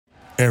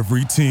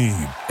Every team,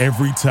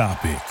 every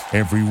topic,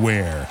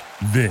 everywhere.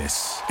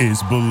 This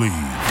is Believe.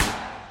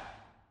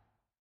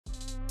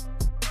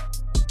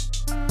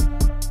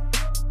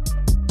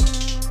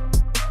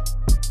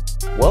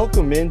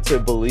 Welcome into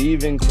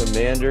Believe in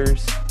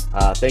Commanders.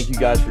 Thank you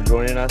guys for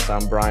joining us.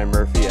 I'm Brian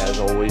Murphy, as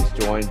always,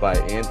 joined by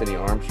Anthony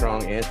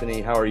Armstrong.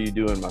 Anthony, how are you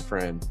doing, my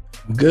friend?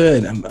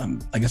 Good. I'm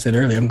like I said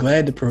earlier, I'm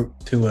glad to perform,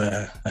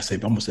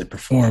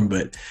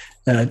 but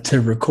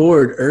to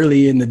record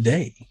early in the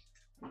day.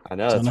 I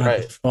know, so that's I don't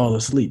right. have to fall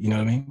asleep, you know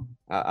what I mean?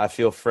 I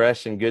feel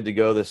fresh and good to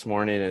go this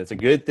morning, and it's a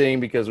good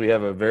thing because we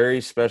have a very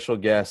special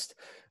guest,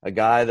 a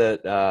guy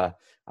that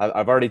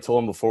I've already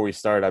told him before we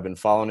started. I've been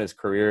following his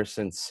career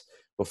since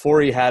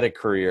before he had a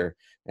career,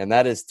 and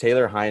that is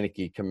Taylor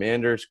Heinicke,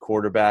 Commanders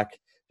quarterback.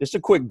 Just a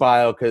quick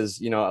bio because,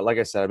 you know, like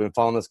I said, I've been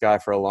following this guy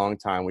for a long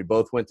time. We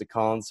both went to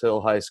Collins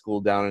Hill High School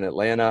down in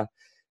Atlanta.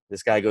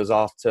 This guy goes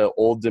off to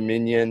Old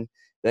Dominion,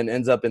 then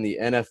ends up in the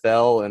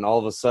NFL, and all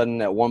of a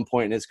sudden at one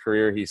point in his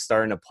career, he's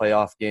starting a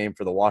playoff game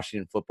for the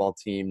Washington football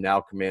team,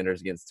 now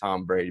Commanders against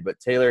Tom Brady. But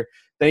Taylor,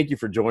 thank you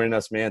for joining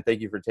us, man. Thank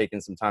you for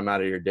taking some time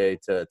out of your day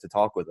to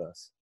talk with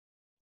us.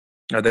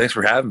 Thanks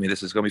for having me.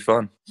 This is going to be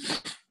fun.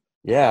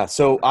 Yeah,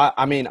 so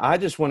I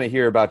just want to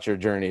hear about your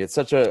journey. It's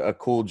such a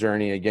cool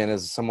journey, again,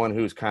 as someone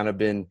who's kind of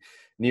been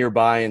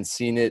nearby and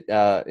seen it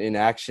in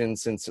action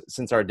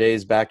since our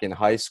days back in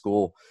high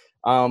school.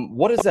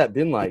 What has that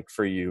been like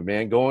for you,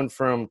 man? Going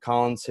from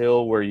Collins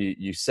Hill, where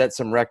you set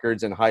some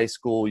records in high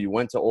school, you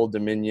went to Old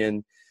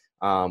Dominion,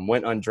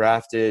 went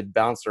undrafted,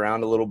 bounced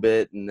around a little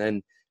bit, and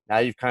then now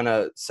you've kind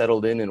of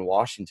settled in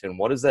Washington.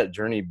 What has that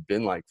journey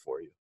been like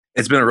for you?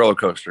 It's been a roller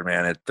coaster,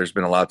 man. There's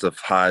been lots of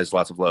highs,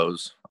 lots of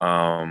lows.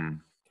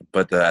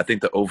 But I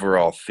think the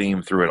overall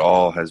theme through it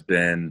all has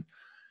been,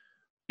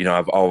 you know,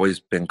 I've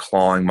always been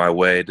clawing my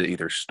way to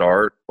either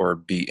start or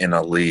be in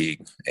a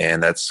league.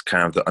 And that's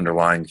kind of the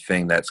underlying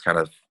thing that's kind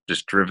of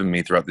just driven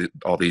me throughout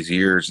all these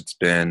years. It's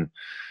been,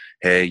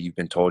 hey, you've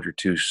been told you're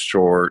too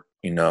short,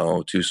 you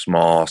know, too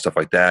small, stuff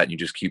like that. And you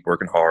just keep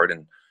working hard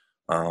and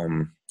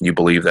you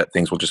believe that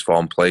things will just fall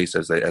in place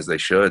as they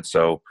should.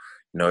 So,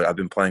 you know, I've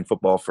been playing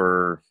football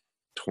for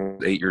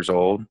 28 years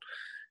old.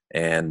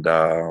 And,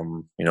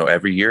 you know,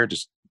 every year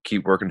just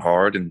keep working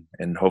hard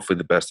and hopefully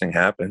the best thing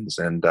happens.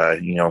 And,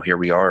 you know, here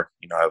we are.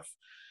 You know,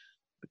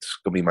 it's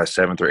going to be my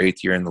 7th or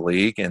 8th year in the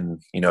league.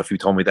 And, you know, if you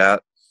told me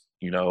that,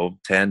 you know,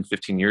 10,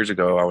 15 years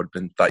ago, I would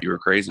have thought you were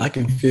crazy. I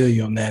can feel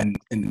you on that.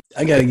 And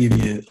I got to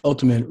give you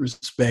ultimate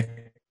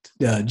respect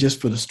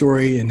just for the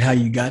story and how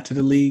you got to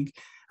the league.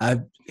 I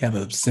have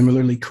a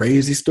similarly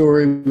crazy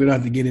story. We don't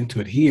have to get into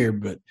it here,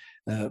 but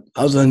I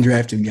was an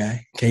undrafted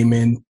guy, came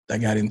in, I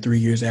got in 3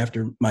 years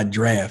after my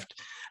draft,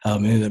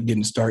 ended up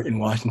getting a start in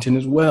Washington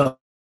as well.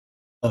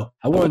 I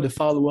wanted to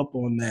follow up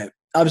on that.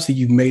 Obviously,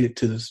 you've made it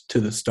to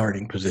the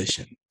starting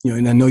position, you know,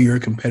 and I know you're a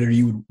competitor.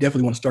 You would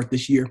definitely want to start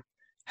this year.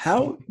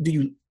 How do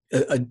you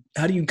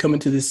come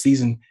into this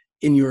season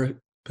in your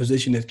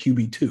position as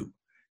QB2?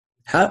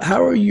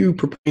 How are you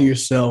preparing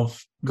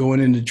yourself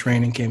going into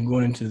training camp,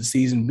 going into the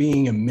season,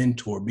 being a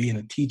mentor, being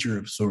a teacher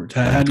of sorts?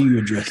 How do you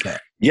address that?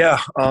 Yeah,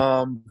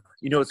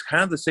 you know, it's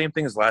kind of the same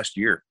thing as last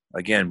year.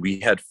 Again, we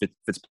had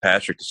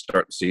Fitzpatrick to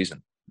start the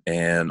season.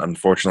 And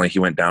unfortunately, he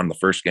went down in the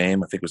first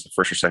game. I think it was the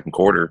first or second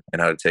quarter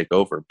and had to take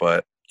over.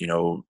 But, you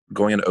know,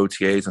 going into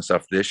OTAs and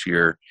stuff this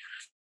year,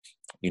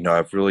 you know,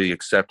 I've really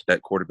accepted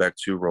that quarterback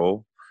 2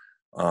 role.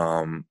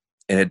 And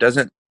it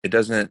doesn't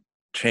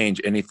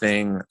change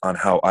anything on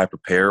how I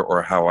prepare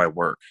or how I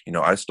work. You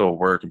know, I still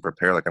work and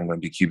prepare like I'm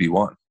going to be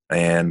QB1.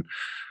 And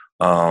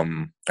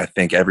I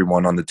think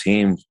everyone on the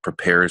team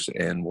prepares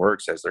and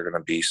works as they're going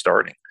to be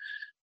starting.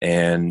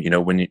 And, you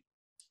know, when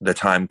the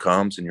time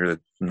comes and you're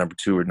the number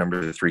 2 or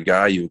number 3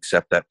 guy, you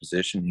accept that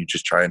position. You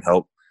just try and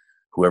help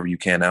whoever you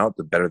can out,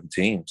 the better the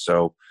team.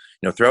 So,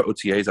 you know, throughout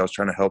OTAs, I was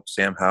trying to help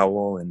Sam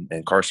Howell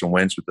and Carson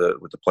Wentz with the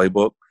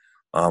playbook.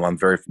 I'm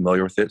very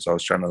familiar with it, so I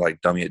was trying to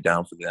like dummy it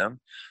down for them.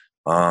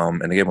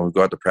 And again, when we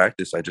go out to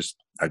practice,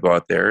 I go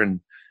out there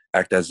and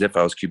act as if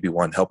I was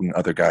QB1, helping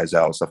other guys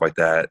out, stuff like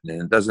that.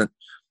 And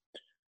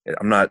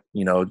I'm not,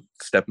 you know,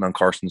 stepping on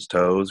Carson's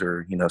toes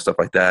or, you know, stuff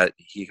like that.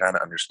 He kind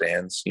of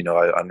understands, you know,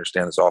 I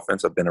understand this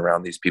offense. I've been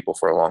around these people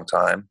for a long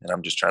time, and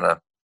I'm just trying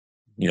to,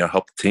 you know,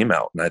 help the team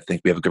out. And I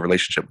think we have a good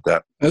relationship with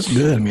that. That's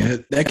good. I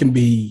mean, that can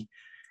be,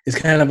 it's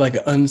kind of like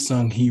an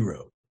unsung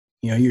hero.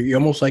 You know, you're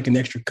almost like an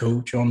extra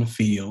coach on the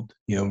field.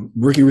 You know,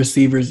 rookie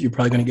receivers, you're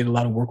probably going to get a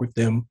lot of work with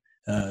them,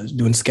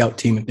 doing scout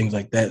team and things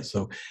like that.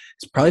 So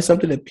it's probably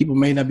something that people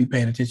may not be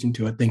paying attention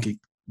to. I think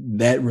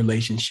that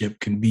relationship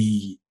can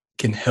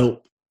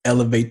help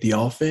elevate the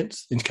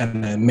offense and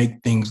kind of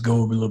make things go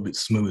a little bit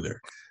smoother.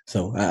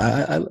 So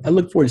I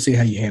look forward to seeing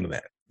how you handle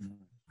that.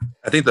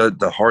 I think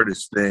the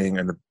hardest thing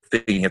and the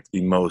thing you have to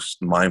be most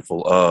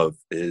mindful of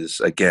is,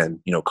 again,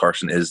 you know,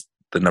 Carson is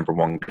the number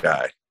 1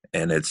 guy.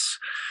 And it's,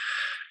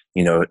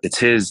 it's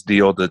his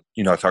deal to,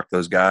 I talk to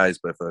those guys,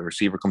 but if a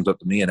receiver comes up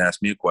to me and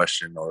asks me a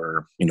question,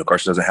 or,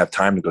 Carson doesn't have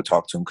time to go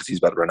talk to him because he's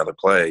about to run another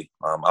play,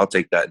 I'll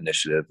take that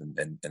initiative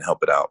and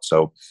help it out.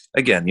 So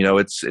again,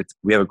 it's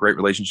we have a great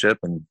relationship,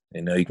 and,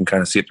 you can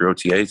kind of see it through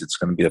OTAs. It's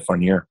going to be a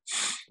fun year.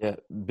 Yeah.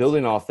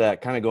 Building off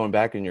that, kind of going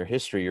back in your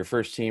history, your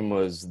first team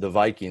was the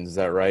Vikings, is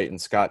that right?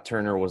 And Scott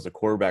Turner was the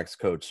quarterback's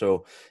coach.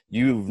 So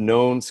you've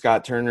known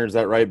Scott Turner, is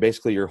that right?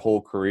 Basically your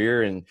whole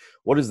career. And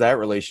what is that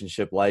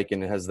relationship like?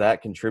 And has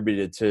that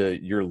contributed to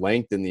your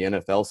length in the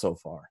NFL so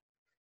far?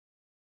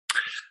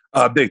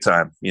 Big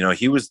time.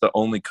 He was the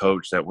only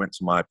coach that went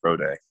to my pro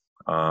day.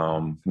 A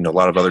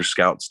lot of other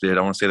scouts did.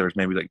 I want to say there was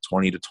maybe like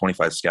 20 to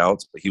 25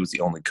 scouts, but he was the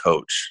only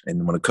coach.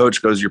 And when a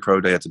coach goes to your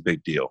pro day, it's a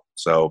big deal.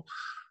 So,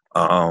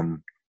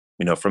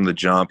 from the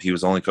jump, he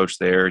was the only coach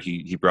there.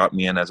 He brought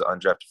me in as an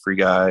undrafted free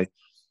guy.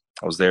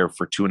 I was there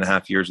for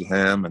 2.5 years with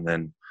him. And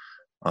then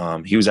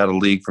he was out of the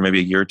league for maybe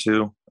a year or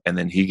two. And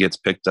then he gets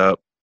picked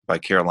up by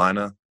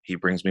Carolina. He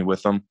brings me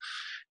with him.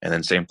 And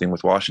then same thing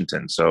with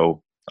Washington.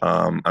 So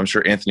I'm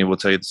sure Anthony will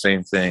tell you the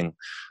same thing.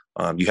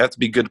 You have to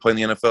be good to play in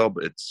the NFL,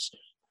 but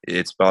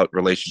it's about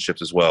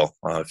relationships as well.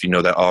 If you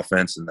know that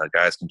offense and the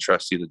guys can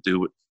trust you to do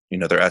what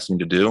they're asking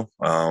you to do,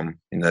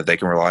 that they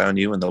can rely on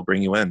you and they'll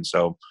bring you in.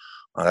 So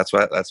that's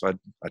why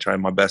I try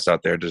my best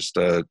out there, just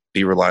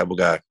be a reliable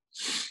guy.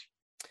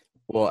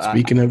 Well,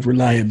 speaking of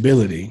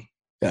reliability,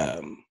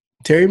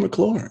 Terry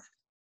McLaurin,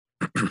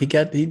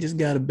 he just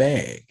got a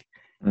bag.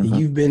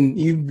 Mm-hmm.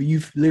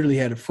 You've literally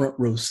had a front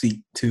row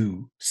seat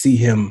to see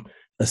him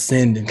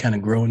ascend and kind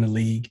of grow in the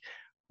league.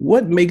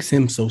 What makes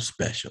him so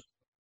special?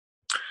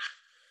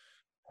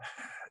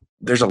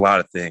 There's a lot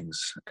of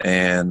things,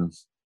 and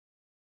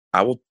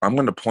I'm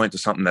going to point to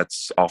something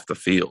that's off the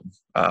field.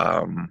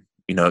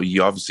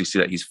 You obviously see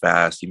that he's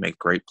fast. He makes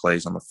great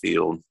plays on the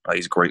field.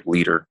 He's a great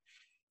leader.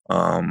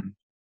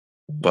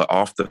 But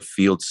off the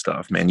field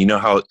stuff, man, you know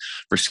how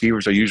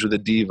receivers are usually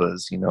the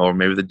divas, or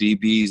maybe the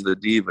DBs, the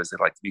divas. They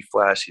like to be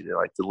flashy. They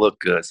like to look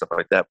good, stuff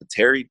like that. But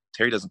Terry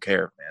doesn't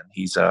care, man.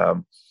 He's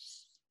a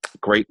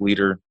great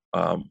leader,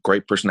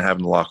 great person to have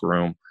in the locker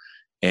room.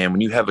 And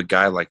when you have a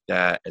guy like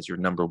that as your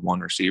number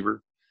one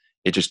receiver,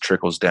 it just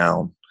trickles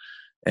down.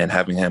 And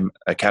having him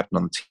a captain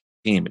on the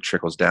team, it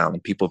trickles down.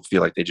 And people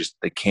feel like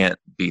they can't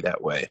be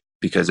that way.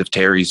 Because if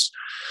Terry's,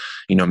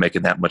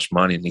 making that much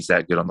money and he's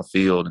that good on the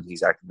field and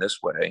he's acting this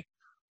way,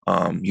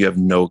 you have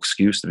no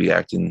excuse to be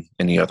acting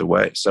any other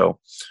way. So,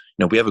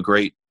 we have a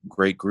great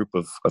group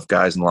of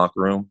guys in the locker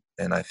room.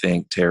 And I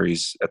think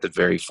Terry's at the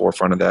very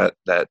forefront of that,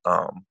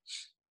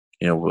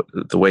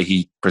 the way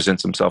he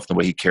presents himself, the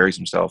way he carries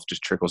himself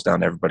just trickles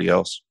down to everybody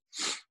else.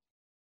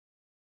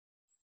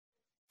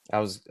 I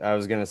was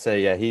going to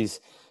say, yeah, he's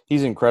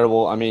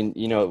incredible. I mean,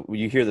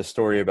 you hear the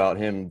story about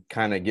him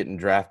kind of getting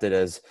drafted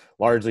as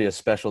largely a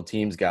special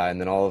teams guy. And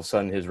then all of a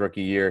sudden his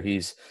rookie year,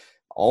 he's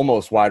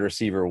almost wide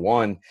receiver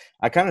one.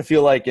 I kind of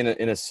feel like in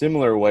a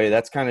similar way,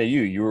 that's kind of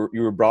you. You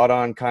were brought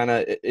on kind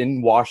of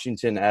in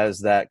Washington as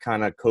that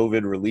kind of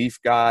COVID relief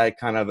guy,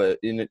 kind of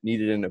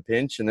needed in a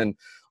pinch. And then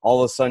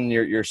all of a sudden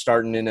you're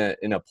starting in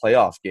a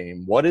playoff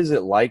game. What is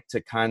it like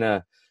to kind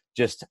of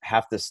just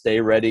have to stay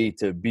ready,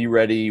 to be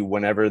ready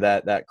whenever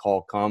that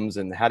call comes?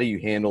 And how do you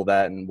handle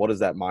that? And what is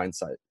that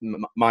mindset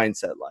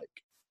like?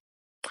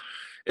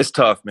 It's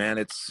tough, man.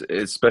 It's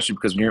especially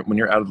because when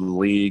you're out of the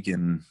league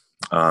and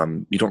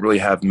you don't really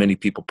have many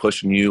people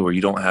pushing you, or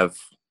you don't have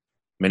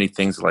many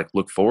things to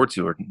look forward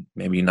to, or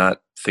maybe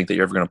not think that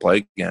you're ever going to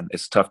play again.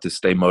 It's tough to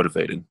stay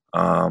motivated.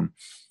 And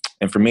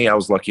for me, I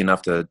was lucky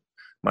enough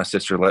my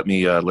sister let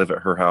me live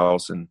at her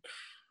house, and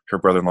her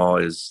brother-in-law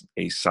is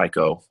a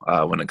psycho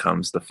when it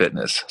comes to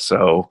fitness.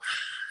 So,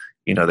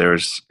 he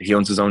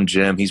owns his own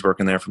gym. He's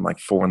working there from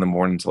 4 a.m.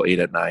 until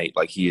 8 p.m.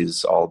 He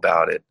is all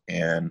about it.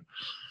 And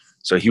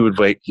so he would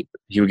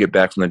get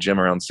back from the gym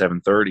around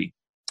 7:30,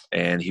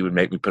 and he would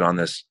make me put on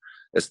this.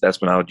 That's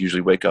when I would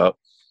usually wake up,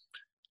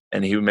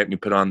 and he would make me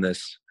put on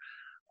this.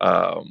 He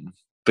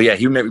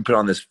would make me put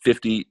on this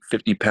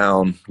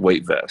 50-pound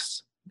weight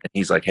vest. And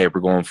he's like, "Hey,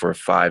 we're going for a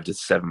 5 to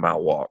 7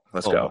 mile walk.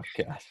 Let's go."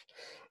 My gosh.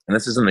 And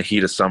this is in the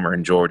heat of summer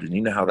in Georgia. And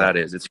you know how that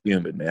is. It's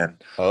humid, man.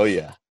 Oh,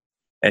 yeah.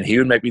 And he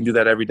would make me do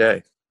that every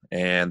day.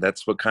 And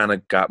that's what kind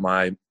of got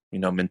my,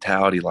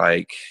 mentality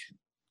I'm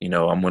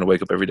going to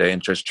wake up every day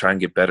and just try and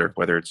get better,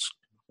 whether it's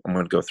I'm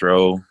going to go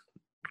throw,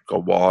 go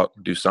walk,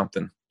 do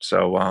something.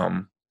 So,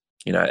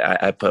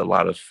 I put a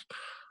lot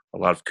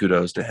of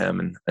kudos to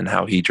him and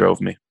how he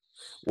drove me.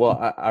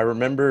 Well, I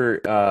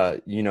remember,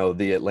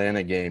 the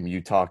Atlanta game,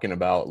 you talking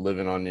about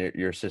living on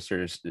your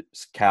sister's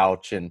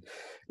couch, and,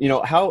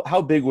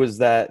 how big was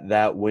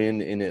that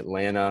win in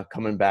Atlanta,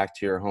 coming back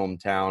to your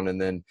hometown? And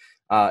then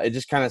it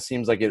just kind of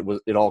seems like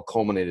it all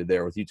culminated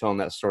there with you telling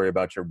that story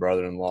about your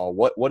brother-in-law.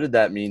 What did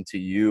that mean to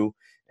you,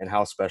 and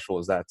how special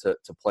is that to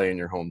play in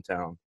your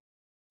hometown?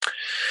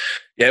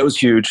 Yeah, it was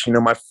huge.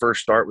 My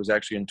first start was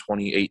actually in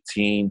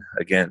 2018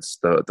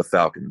 against the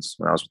Falcons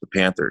when I was with the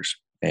Panthers.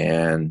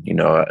 And,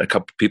 a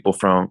couple people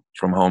from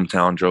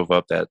hometown drove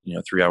up that,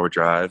 3-hour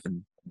drive,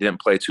 and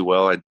didn't play too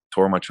well. I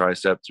tore my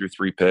tricep, threw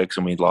 3 picks,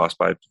 and we lost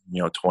by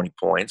 20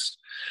 points.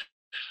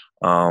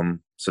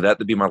 So that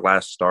would be my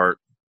last start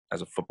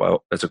as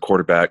a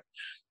quarterback.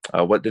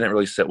 What didn't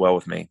really sit well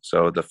with me.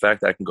 So the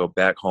fact that I can go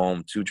back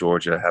home to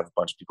Georgia, have a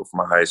bunch of people from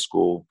my high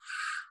school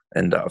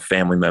and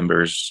family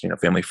members,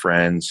 family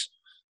friends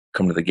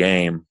come to the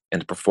game,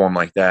 and to perform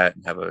like that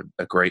and have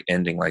a great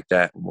ending like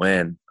that and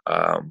win,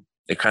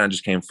 it kind of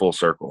just came full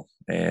circle.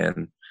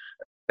 And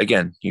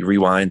again, you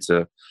rewind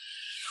to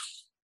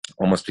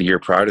almost a year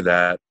prior to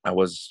that, I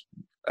was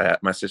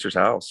at my sister's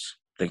house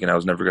thinking I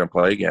was never going to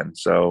play again.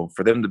 So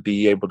for them to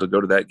be able to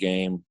go to that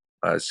game,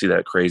 see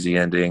that crazy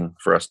ending,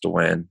 for us to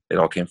win, it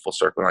all came full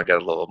circle. And I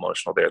got a little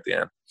emotional there at the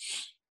end.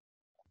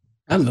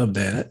 I love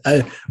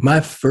that.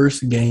 My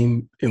first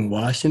game in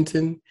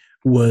Washington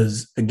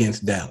was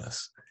against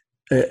Dallas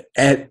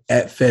at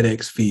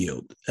FedEx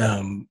Field.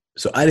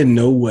 So I didn't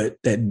know what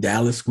that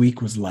Dallas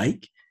week was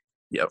like.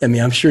 Yep. I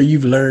mean, I'm sure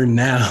you've learned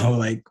now,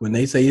 like when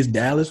they say it's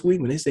Dallas week,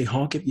 when they say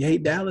honk if you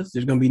hate Dallas,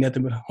 there's going to be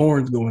nothing but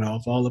horns going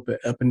off all up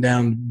and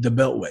down the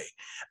Beltway.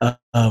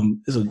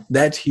 So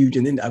that's huge.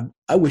 And then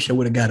I wish I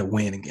would have got a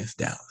win against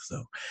Dallas.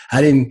 So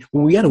I didn't.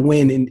 When we got a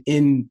win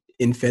in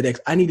FedEx,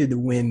 I needed to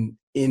win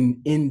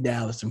in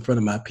Dallas in front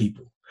of my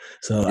people.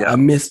 So yeah. I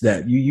missed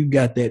that. You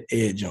got that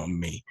edge on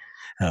me.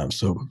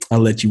 So I'll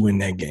let you win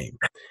that game.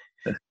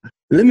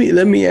 Let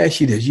me ask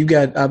you this. You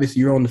got,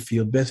 obviously you're on the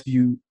field, best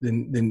view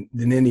than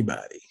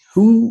anybody.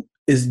 Who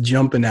is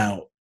jumping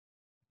out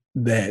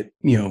that,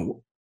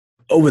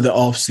 over the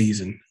off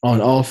season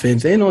on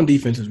offense and on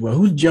defense as well?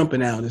 Who's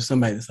jumping out as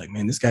somebody that's like,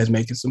 man, this guy's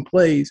making some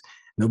plays.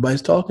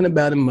 Nobody's talking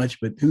about him much,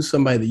 but who's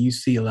somebody that you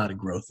see a lot of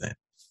growth in?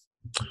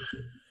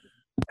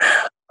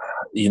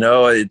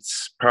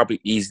 It's probably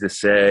easy to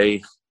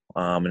say,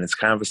 and it's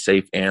kind of a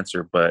safe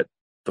answer, but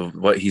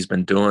what he's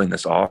been doing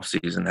this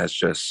offseason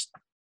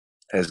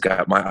has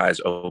got my eyes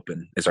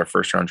open. Is our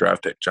first-round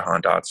draft pick,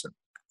 Jahan Dotson.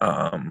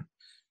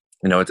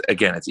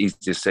 It's easy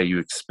to say you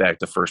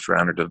expect a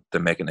first-rounder to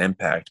make an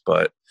impact,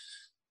 but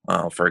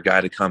for a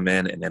guy to come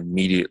in and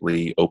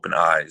immediately open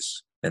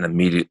eyes and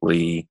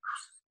immediately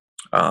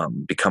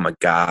become a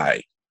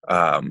guy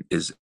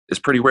is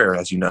pretty rare,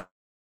 as you know.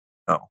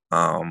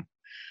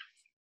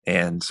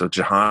 And so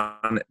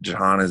Jahan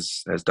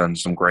has done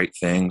some great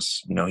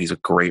things. He's a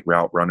great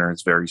route runner.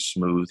 He's very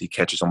smooth. He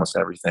catches almost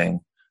everything.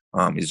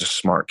 He's a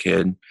smart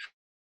kid.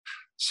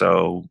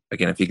 So,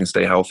 again, if he can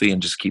stay healthy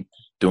and just keep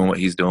doing what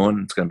he's doing,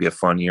 it's going to be a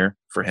fun year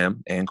for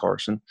him and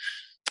Carson.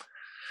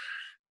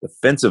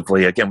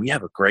 Defensively, again, we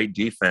have a great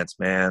defense,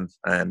 man.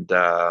 And,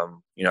 I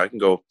can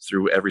go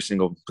through every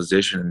single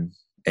position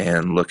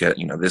and look at,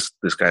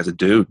 this guy's a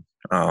dude.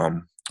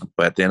 But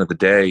at the end of the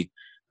day,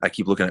 I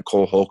keep looking at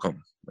Cole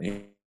Holcomb,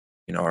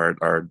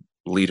 our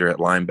leader at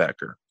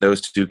linebacker.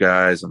 Those two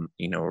guys,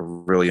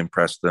 really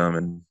impressed them.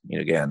 And,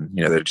 again,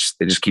 they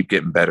just keep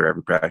getting better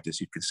every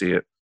practice. You can see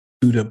it.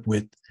 Suit up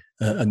with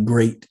a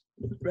great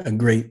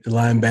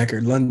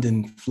linebacker,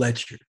 London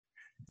Fletcher.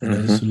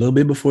 Mm-hmm. It's a little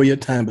bit before your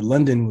time, but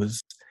London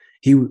was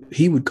he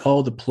would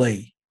call the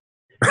play.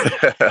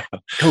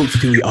 Coach,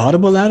 do we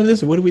audible out of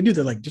this, or what do we do?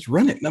 They're like, just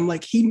run it. And I'm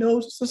like, he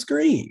knows it's a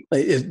screen.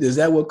 Like, is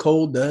that what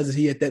Cole does? Is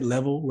he at that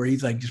level where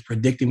he's like just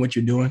predicting what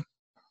you're doing?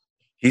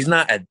 He's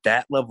not at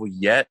that level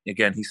yet.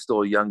 Again, he's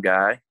still a young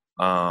guy,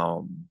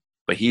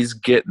 but he's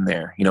getting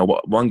there.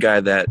 One guy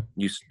that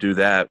used to do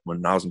that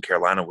when I was in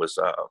Carolina was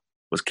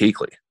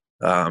Kuechly.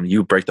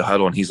 You break the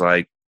huddle, and he's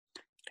like,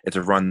 it's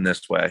a run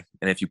this way.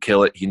 And if you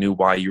kill it, he knew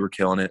why you were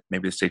killing it.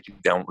 Maybe the safety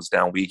was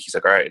down weak. He's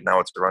like, all right, now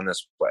it's a run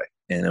this way.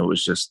 And it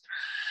was just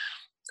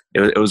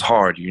it was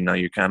hard.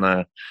 You're kind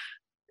of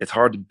 – it's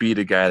hard to beat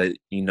a guy that,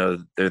 he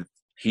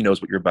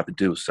knows what you're about to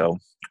do. So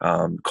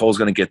Cole's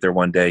going to get there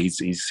one day.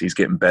 He's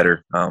getting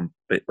better.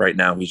 But right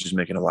now he's just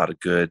making a lot of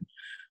good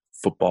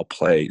football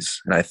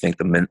plays. And I think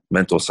the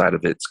mental side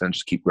of it's going to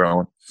just keep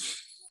growing.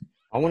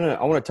 I want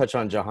to touch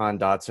on Jahan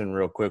Dotson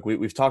real quick.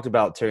 We've talked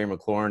about Terry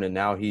McLaurin, and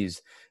now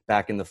he's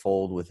back in the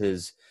fold with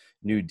his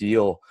new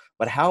deal.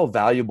 But how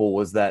valuable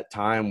was that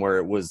time where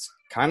it was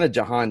kind of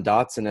Jahan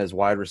Dotson as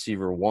wide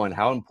receiver one?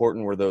 How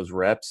important were those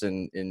reps,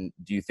 and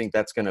do you think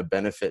that's going to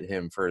benefit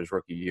him for his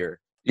rookie year?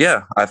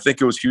 Yeah, I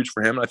think it was huge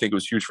for him. I think it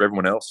was huge for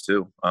everyone else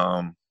too.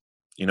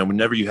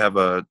 Whenever you have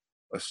a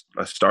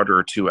starter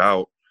or two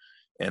out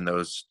and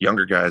those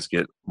younger guys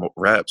get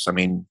reps, I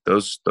mean,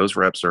 those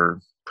reps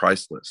are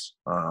priceless.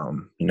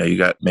 You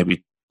got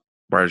maybe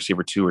wide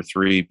receiver 2 or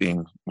 3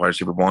 being wide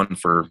receiver 1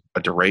 for a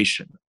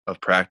duration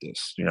of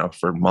practice,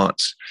 for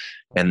months.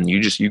 And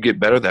you get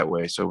better that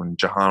way. So when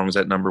Jahan was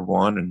at number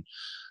 1 and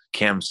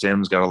Cam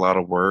Sims got a lot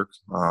of work,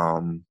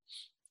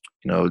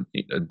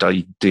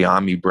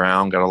 De'Ami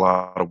Brown got a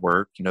lot of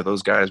work.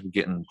 Those guys were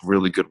getting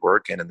really good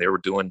work in, and they were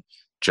doing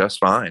just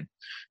fine.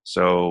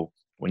 So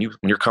when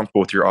you're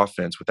comfortable with your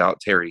offense without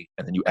Terry,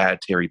 and then you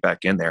add Terry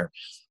back in there,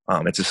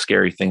 it's a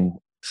scary thing.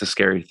 It's a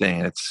scary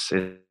thing. It's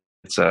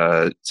a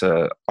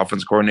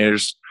offensive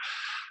coordinator's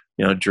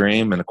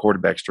dream and a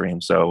quarterback's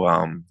dream. So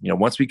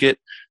once we get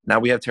now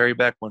we have Terry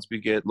back. Once we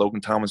get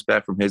Logan Thomas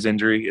back from his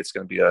injury, it's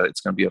gonna be a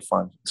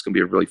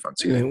really fun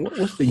season.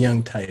 What's the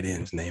young tight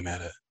end's name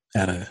out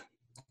of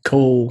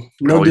Cole?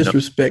 No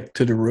disrespect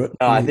to the rook.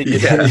 No, I think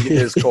it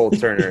is Cole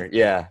Turner.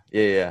 Yeah.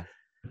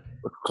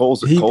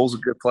 Cole's a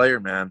good player,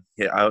 man.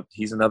 Yeah,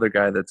 he's another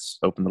guy that's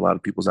opened a lot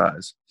of people's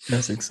eyes.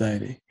 That's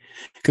exciting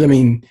because I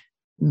mean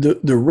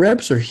the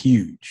reps are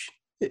huge,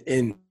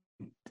 and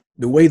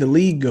the way the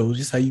league goes,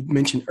 just how you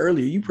mentioned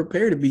earlier, you're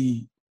prepared to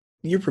be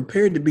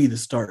the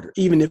starter,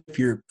 even if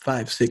you're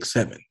 5, 6,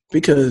 7.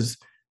 Because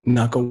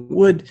knock on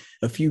wood,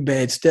 a few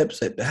bad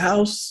steps at the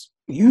house,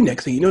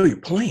 next thing you know, you're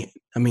playing.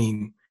 I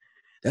mean,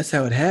 that's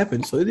how it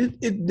happens. So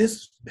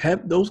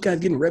those guys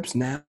getting reps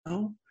now,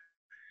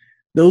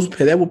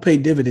 that will pay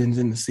dividends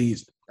in the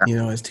season.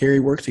 As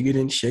Terry works to get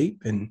in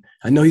shape, and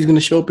I know he's going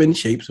to show up in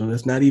shape, so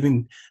let's not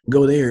even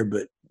go there.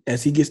 But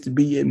as he gets to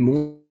be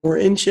more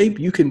in shape,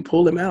 you can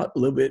pull him out a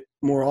little bit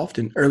more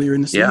often earlier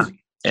in the season.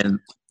 Yeah, and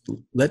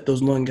let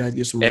those young guys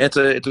get some. And it's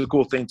a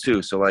cool thing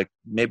too. So like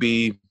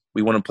maybe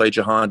we want to play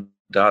Jahan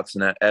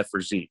Dotson at F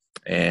or Z,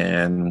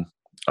 and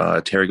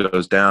Terry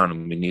goes down,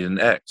 and we need an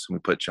X, and we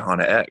put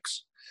Jahan at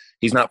X.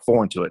 He's not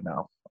foreign to it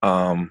now.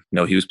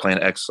 He was playing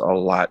X a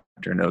lot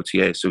during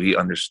OTA, so he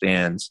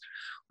understands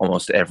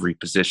almost every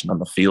position on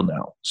the field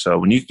now. So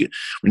when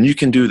you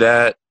can do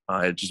that,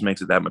 it just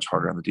makes it that much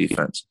harder on the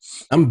defense.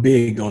 I'm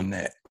big on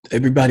that.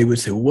 Everybody would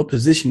say, well, what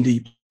position do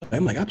you play?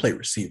 I'm like, I play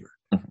receiver.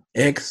 Mm-hmm.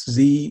 X,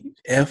 Z,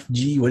 F,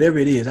 G, whatever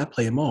it is, I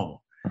play them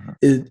all.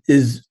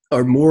 Mm-hmm.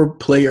 Are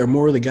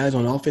more of the guys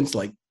on offense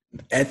like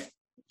at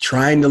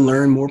trying to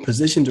learn more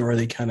positions, or are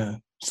they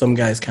some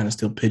guys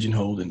still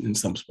pigeonholed in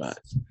some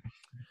spots?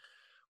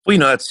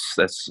 Well,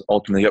 that's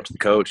ultimately up to the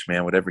coach,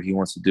 man, whatever he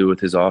wants to do with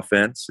his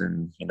offense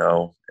and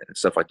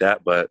stuff like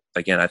that. But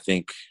again, I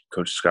think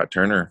Coach Scott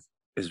Turner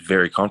is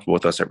very comfortable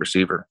with us at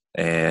receiver,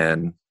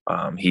 and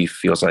he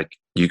feels like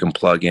you can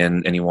plug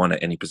in anyone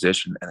at any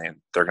position and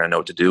they're going to know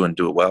what to do and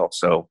do it well.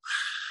 So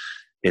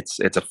it's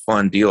a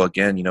fun deal.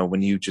 Again,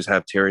 when you just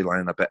have Terry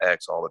lining up at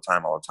X all the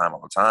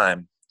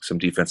time, some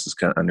defenses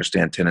can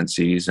understand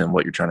tendencies and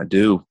what you're trying to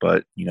do.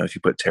 But, if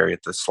you put Terry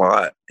at the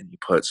slot and you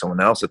put someone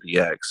else at the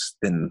X,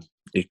 then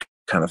it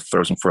kind of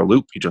throws them for a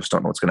loop. You just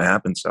don't know what's going to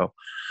happen. So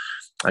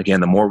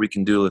again, the more we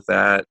can do with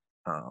that,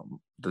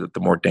 the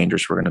more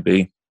dangerous we're going to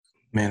be.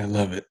 Man, I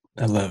love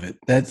it.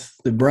 That's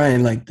the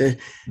Brian. Like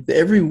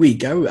every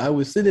week, I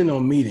was sitting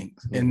on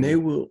meetings, and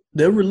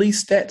they'll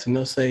release stats, and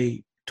they'll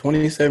say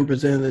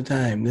 27% of the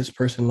time this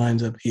person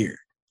lines up here,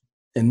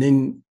 and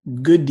then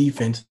good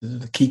defenses,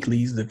 the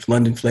Keekleys, the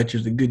London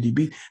Fletchers, the good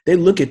DB, they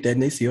look at that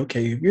and they say,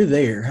 okay, if you're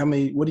there,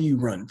 what do you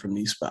run from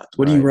these spots?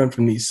 What do you run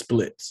from these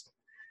splits?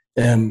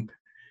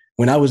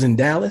 When I was in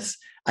Dallas,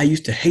 I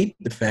used to hate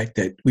the fact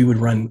that we would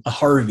run a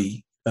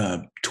Harvey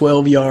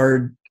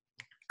 12-yard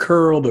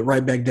curl, but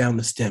right back down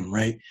the stem,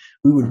 right?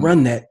 We would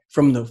run that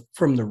from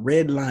the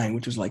red line,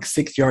 which was like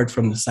 6 yards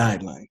from the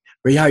sideline.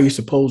 Where how you're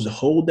supposed to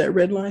hold that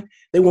red line?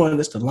 They wanted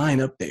us to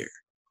line up there,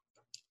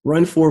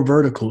 run 4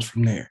 verticals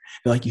from there.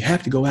 They're like, you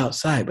have to go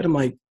outside. But I'm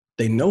like,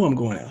 they know I'm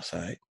going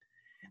outside.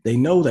 They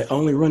know that I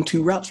only run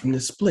 2 routes from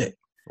this split.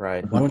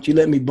 Right. Why don't you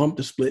let me bump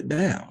the split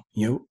down?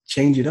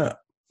 Change it up.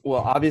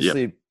 Well,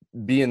 obviously,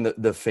 being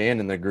the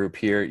fan in the group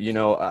here,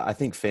 I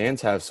think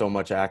fans have so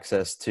much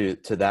access to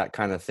that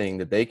kind of thing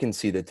that they can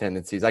see the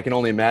tendencies. I can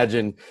only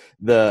imagine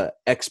the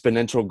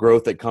exponential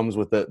growth that comes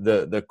with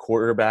the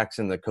quarterbacks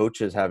and the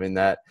coaches having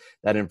that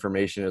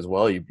information as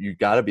well. You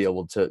got to be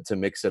able to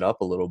mix it up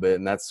a little bit,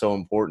 and that's so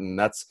important.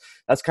 That's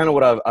kind of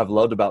what I've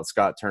loved about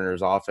Scott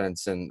Turner's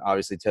offense, and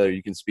obviously Taylor,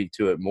 you can speak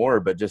to it more,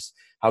 but just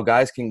how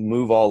guys can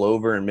move all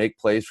over and make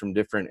plays from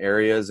different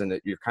areas, and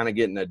that you're kind of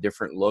getting a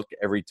different look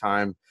every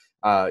time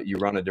you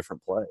run a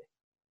different play.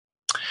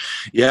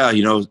 Yeah,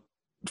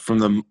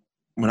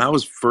 when I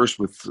was first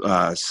with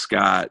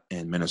Scott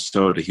in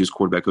Minnesota, he was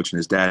quarterback coach, and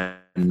his dad,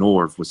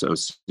 Norv, was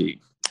OC.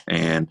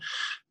 And,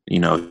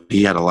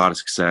 he had a lot of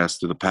success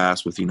through the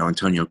past with,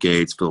 Antonio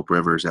Gates, Phillip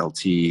Rivers,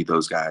 LT,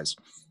 those guys.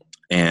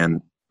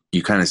 And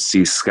you kind of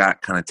see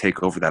Scott kind of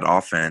take over that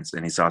offense,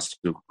 and he's also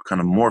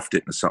kind of morphed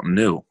it into something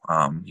new.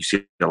 You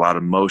see a lot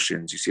of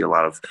motions. You see a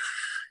lot of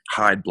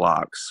hide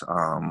blocks,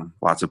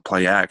 lots of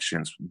play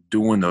actions,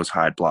 doing those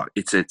hide blocks.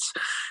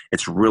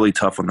 It's really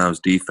tough on those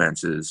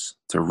defenses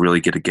to really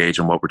get a gauge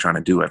on what we're trying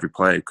to do every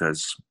play,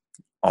 because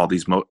all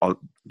these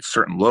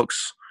certain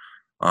looks,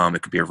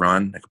 it could be a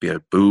run, it could be a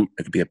boot,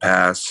 it could be a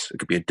pass, it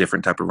could be a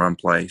different type of run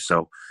play.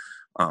 So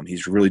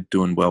he's really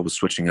doing well with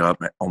switching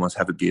up and almost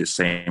have it be the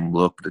same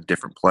look but a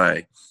different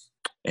play.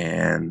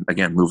 And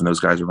again, moving those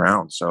guys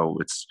around. So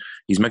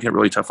he's making it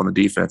really tough on the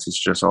defense. It's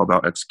just all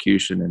about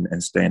execution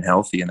and staying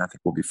healthy, and I think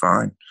we'll be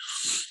fine.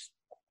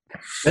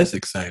 That's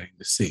exciting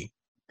to see,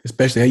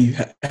 especially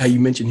how you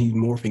mentioned he's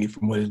morphing it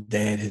from what his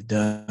dad had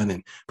done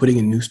and putting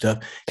in new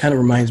stuff. Kind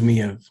of makes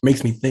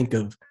me think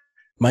of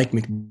Mike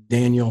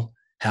McDaniel,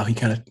 how he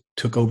kind of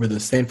took over the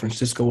San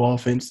Francisco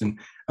offense. And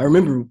I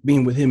remember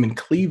being with him in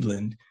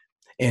Cleveland,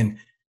 and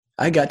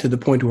I got to the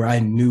point where I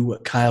knew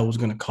what Kyle was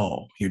going to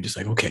call. You're just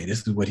like, okay,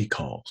 this is what he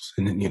calls.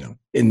 And then,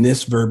 in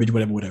this verbiage,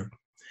 whatever.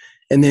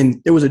 And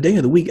then there was a day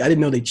of the week, I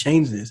didn't know they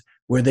changed this,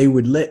 where they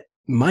would let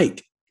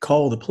Mike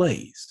call the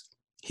plays.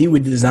 He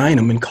would design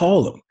them and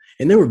call them.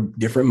 And there were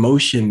different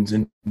motions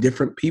and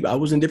different people. I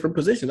was in different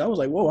positions. I was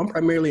like, whoa, I'm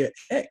primarily at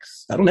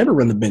X. I don't ever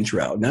run the bench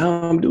route.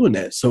 Now I'm doing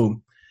that.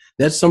 So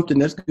that's something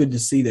that's good to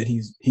see, that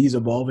he's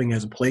evolving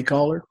as a play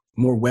caller.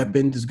 More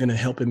weapons is going to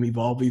help him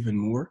evolve even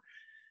more.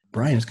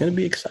 Brian, it's going to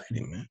be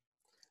exciting, man.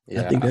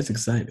 Yeah, I think that's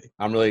exciting.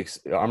 I'm really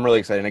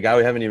excited. And a guy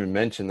we haven't even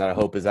mentioned that I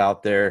hope is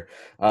out there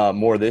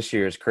more this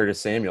year is Curtis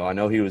Samuel. I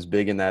know he was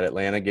big in that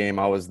Atlanta game.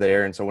 I was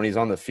there. And so when he's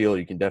on the field,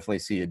 you can definitely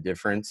see a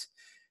difference.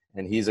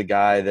 And he's a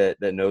guy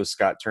that knows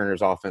Scott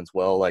Turner's offense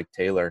well, like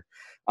Taylor.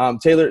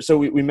 Taylor, so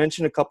we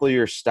mentioned a couple of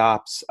your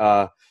stops.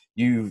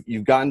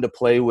 You've gotten to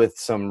play with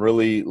some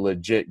really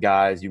legit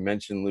guys. You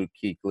mentioned Luke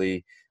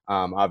Kuechly.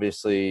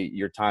 Obviously,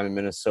 your time in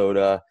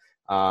Minnesota.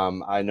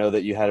 I know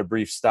that you had a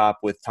brief stop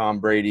with Tom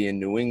Brady in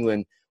New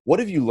England. What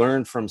have you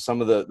learned from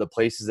some of the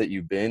places that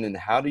you've been, and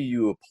how do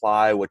you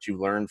apply what you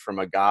learned from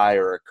a guy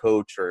or a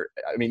coach, or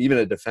even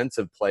a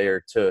defensive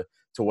player to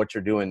what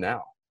you're doing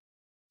now?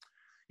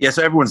 Yeah,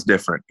 so everyone's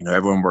different.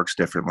 Everyone works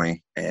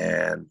differently,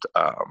 and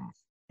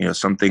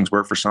some things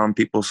work for some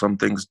people, some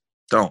things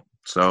don't.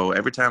 So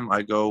every time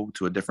I go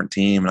to a different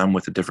team and I'm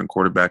with a different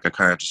quarterback, I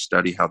kind of just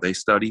study how they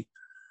study.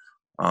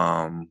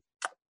 I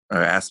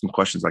ask them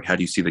questions like, how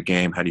do you see the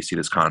game? How do you see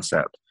this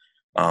concept?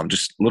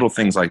 Just little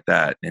things like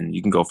that. And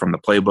you can go from the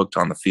playbook to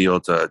on the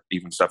field to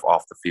even stuff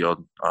off the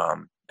field,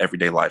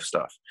 everyday life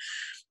stuff.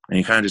 And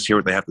you kind of just hear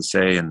what they have to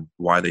say and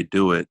why they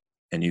do it.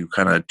 And you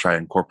kind of try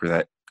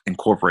to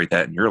incorporate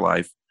that in your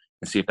life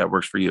and see if that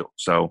works for you.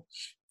 So,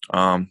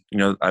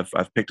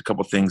 I've picked a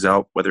couple things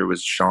out, whether it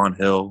was Sean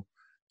Hill,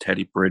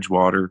 Teddy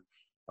Bridgewater,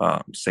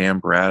 Sam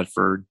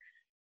Bradford,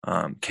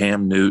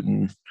 Cam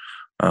Newton.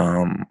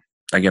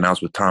 Again, I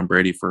was with Tom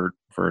Brady for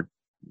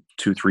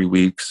 2-3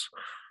 weeks.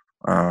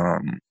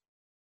 And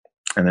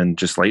then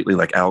just lately,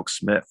 like Alex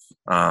Smith,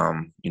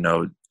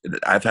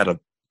 I've had a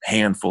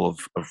handful of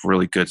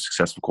really good,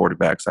 successful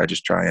quarterbacks. I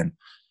just try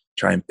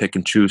and pick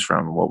and choose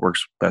from what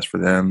works best for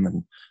them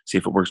and see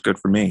if it works good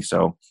for me.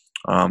 So,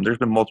 there's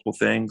been multiple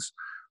things.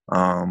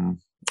 And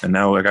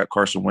now I got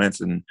Carson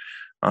Wentz, and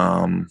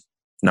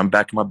I'm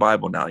back in my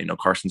Bible now.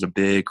 Carson's a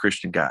big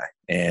Christian guy,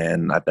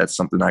 and that's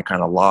something I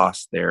kind of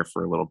lost there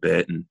for a little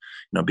bit. And,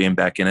 being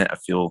back in it, I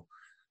feel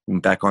I'm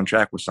back on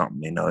track with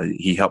something.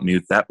 He helped me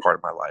with that part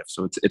of my life.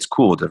 So it's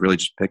cool to really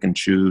just pick and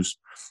choose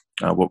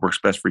what works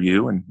best for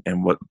you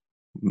and what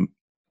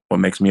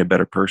makes me a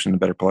better person, a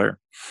better player.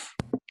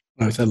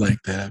 Nice, I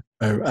like that.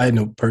 I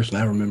know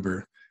personally, I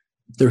remember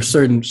there were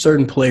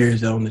certain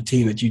players on the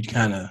team that you'd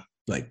kind of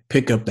like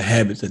pick up the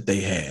habits that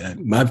they had.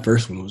 My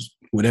first one was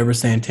whatever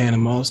Santana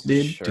Moss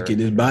did to get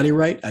his body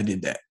right. I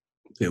did that.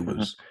 It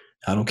was,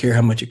 I don't care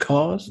how much it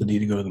costs. I need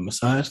to go to the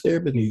massage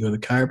therapist, I need to go to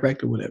the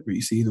chiropractor, whatever.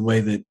 You see the way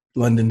that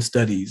London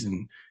studies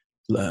and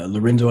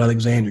Lorenzo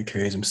Alexander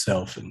carries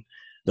himself, and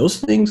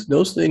those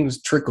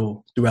things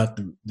trickle throughout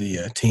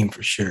the team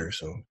for sure.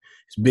 So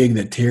it's big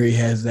that Terry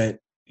has that,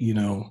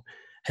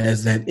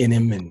 has that in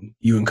him, and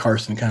you and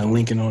Carson kind of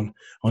linking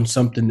on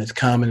something that's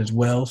common as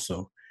well.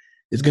 So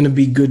it's going to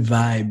be good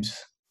vibes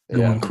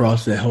going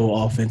across that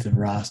whole offensive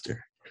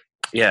roster.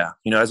 Yeah.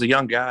 As a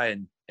young guy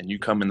and you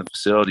come in the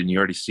facility and you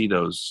already see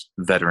those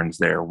veterans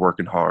there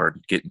working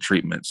hard, getting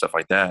treatment, stuff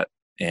like that.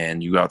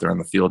 And you go out there on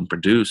the field and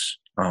produce.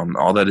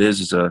 All that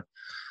is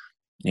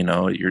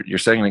you're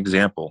setting an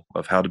example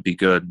of how to be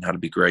good and how to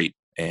be great.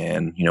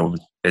 And,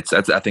 I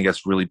think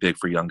that's really big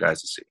for young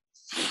guys to see.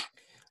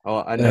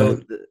 Oh, I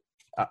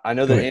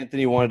know that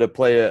Anthony wanted to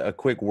play a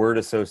quick word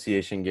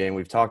association game.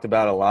 We've talked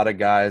about a lot of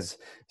guys,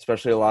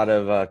 especially a lot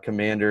of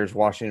Commanders,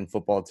 Washington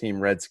football team,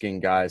 Redskin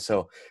guys.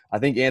 So I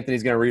think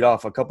Anthony's going to read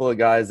off a couple of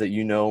guys that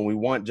you know, and we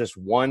want just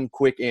one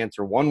quick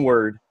answer, one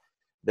word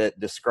that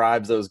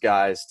describes those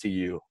guys to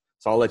you.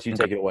 So I'll let you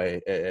take it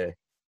away.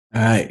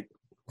 All right.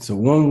 So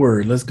one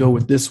word. Let's go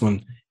with this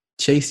one.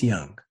 Chase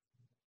Young.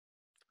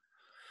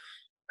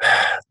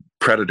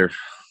 Predator.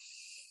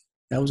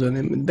 That was in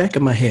the back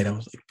of my head. I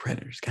was like,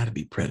 Predator's got to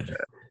be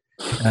Predator.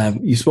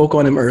 You spoke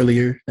on him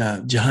earlier.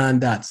 Jahan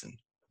Dotson.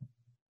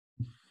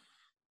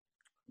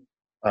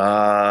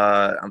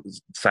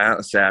 Silent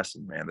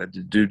assassin, man.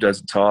 That dude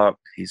doesn't talk.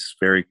 He's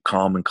very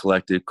calm and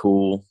collected,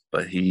 cool.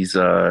 But he's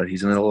a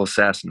little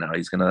assassin now.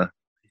 He's gonna.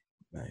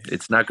 Nice.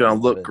 It's not gonna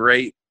look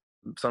great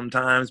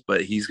sometimes,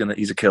 but he's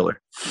a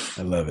killer.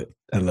 I love it.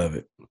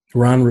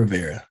 Ron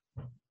Rivera.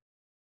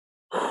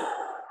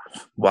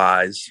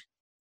 Wise.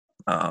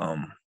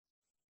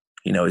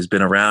 He's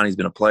been around. He's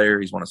been a player.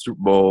 He's won a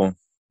Super Bowl.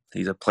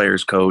 He's a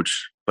player's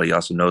coach, but he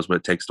also knows what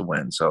it takes to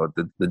win. So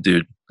the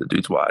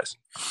dude's wise.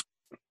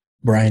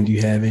 Brian, do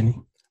you have any?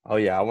 Oh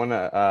yeah, I want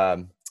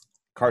to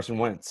Carson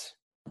Wentz.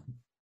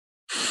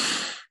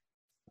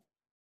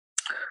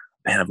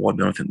 Man, I've only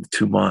been with him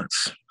 2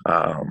 months.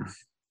 I'll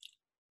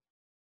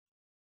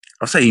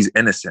say he's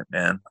innocent,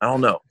 man. I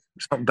don't know.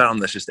 There's something about him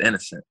that's just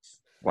innocent.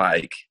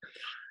 Like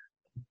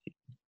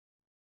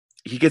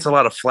he gets a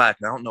lot of flack,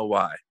 and I don't know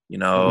why.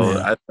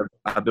 Yeah.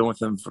 I've been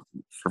with him for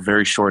a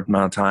very short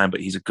amount of time, but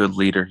he's a good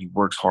leader. He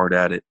works hard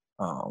at it.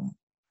 A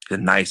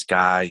nice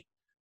guy.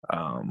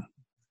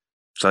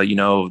 So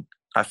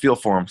I feel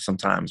for him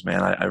sometimes,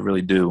 man. I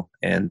really do.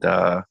 And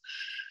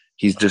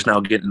he's just now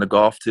getting into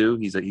golf too.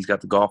 He's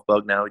got the golf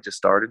bug now. He just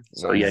started.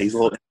 So Nice. yeah, he's a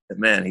little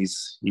man.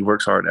 He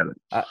works hard at it.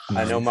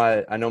 I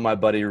know my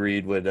buddy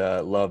Reed would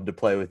love to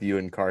play with you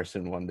and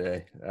Carson one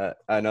day.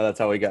 I know that's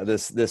how we got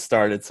this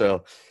started.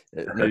 So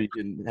maybe you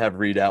can have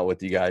Reed out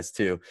with you guys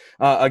too.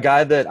 A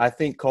guy that I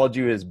think called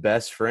you his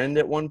best friend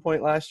at one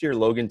point last year,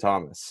 Logan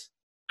Thomas.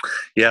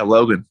 Yeah,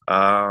 Logan.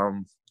 I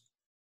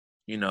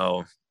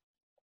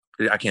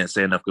can't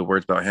say enough good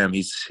words about him.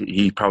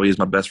 He probably is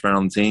my best friend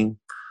on the team.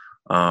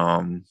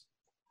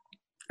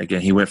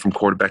 Again, he went from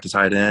quarterback to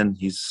tight end.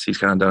 He's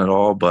kind of done it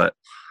all, but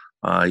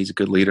he's a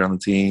good leader on the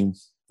team.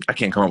 I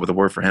can't come up with a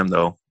word for him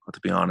though, to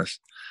be honest.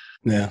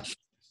 Yeah.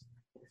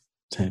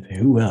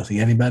 Who else?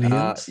 Anybody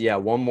else? Yeah,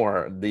 one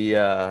more. The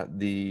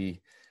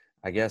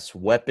I guess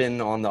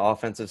weapon on the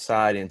offensive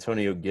side,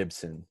 Antonio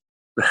Gibson.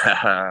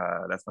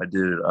 That's my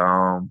dude.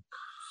 I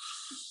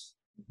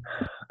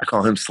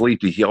call him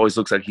Sleepy. He always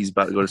looks like he's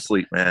about to go to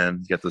sleep, man.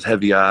 He's got those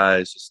heavy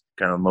eyes, just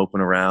kind of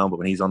moping around. But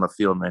when he's on the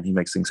field, man, he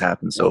makes things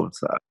happen. So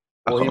it's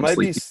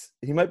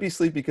he might be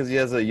sleepy because he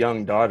has a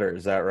young daughter.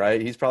 Is that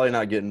right? He's probably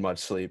not getting much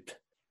sleep.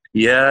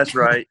 Yeah, that's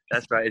right.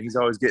 That's right. And he's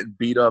always getting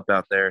beat up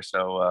out there.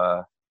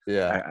 So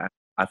yeah,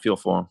 I feel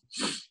for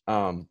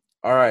him.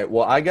 All right.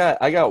 Well, I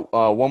got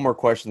one more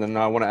question, and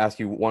I want to ask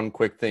you one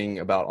quick thing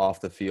about off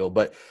the field.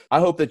 But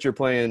I hope that you're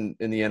playing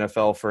in the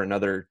NFL for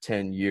another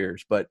 10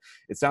 years. But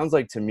it sounds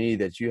like to me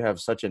that you have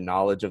such a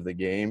knowledge of the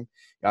game.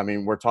 I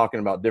mean, we're talking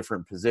about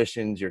different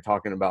positions. You're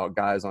talking about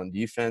guys on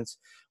defense.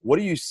 What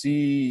do you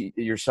see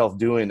yourself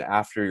doing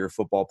after your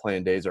football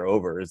playing days are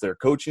over? Is there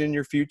coaching in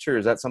your future?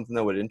 Is that something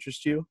that would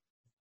interest you?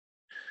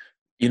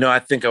 I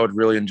think I would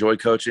really enjoy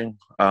coaching.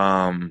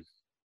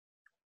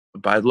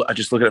 But I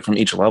just look at it from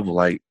each level.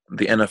 Like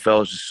the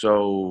NFL is just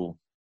so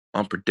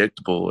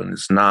unpredictable, and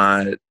it's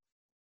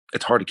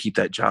hard to keep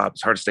that job.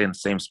 It's hard to stay in the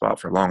same spot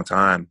for a long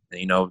time.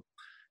 And,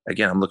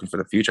 again, I'm looking for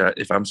the future.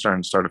 If I'm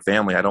starting to start a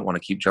family, I don't want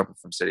to keep jumping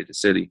from city to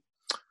city.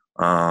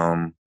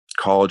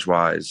 College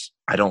wise,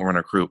 I don't want to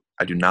recruit.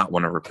 I do not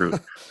want to recruit.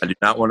 I do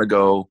not want to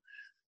go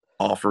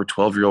offer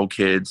 12-year-old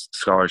kids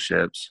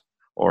scholarships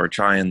or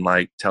try and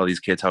tell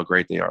these kids how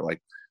great they are.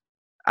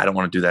 I don't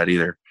want to do that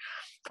either.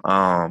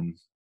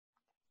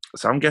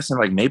 So I'm guessing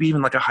maybe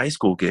even a high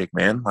school gig,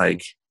 man.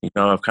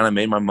 I've kind of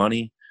made my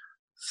money,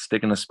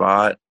 stick in a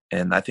spot,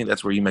 and I think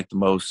that's where you make the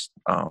most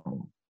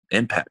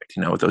impact,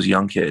 with those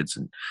young kids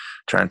and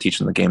try and teach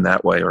them the game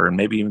that way, or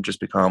maybe even just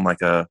become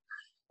a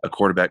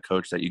quarterback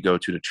coach that you go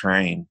to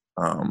train,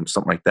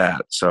 something like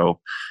that. So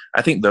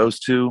I think those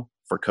two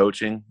for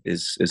coaching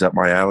is up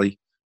my alley.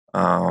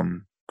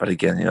 But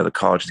again, the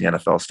college and the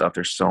NFL stuff,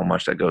 there's so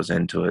much that goes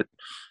into it.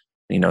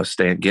 Getting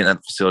at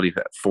the facility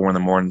at 4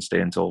 a.m,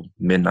 stay until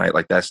midnight.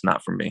 That's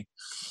not for me.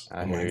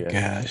 Oh my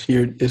gosh.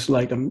 It's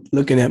like I'm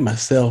looking at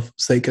myself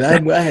because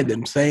I had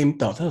them same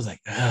thoughts. I was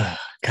like,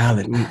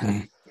 college.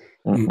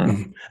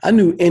 I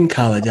knew in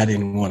college I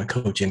didn't want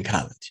to coach in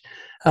college.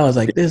 I was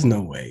like, there's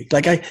no way.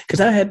 Because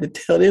I had to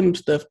tell them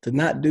stuff to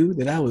not do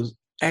that I was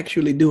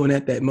actually doing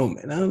at that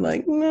moment. I was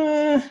like,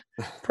 nah,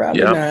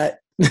 probably not.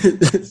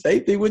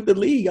 Same thing with the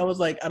league. I was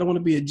like, I don't want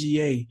to be a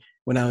GA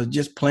when I was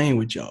just playing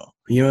with y'all.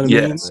 You know what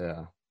I mean?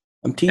 Yeah.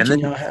 I'm teaching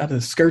y'all how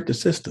to skirt the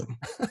system.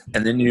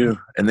 And then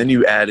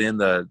you add in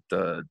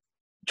the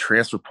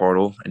transfer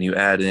portal and you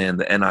add in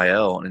the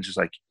NIL, and it's just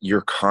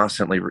you're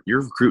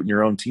recruiting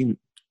your own team.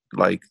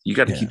 You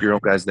got to keep your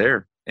own guys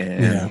there,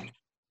 and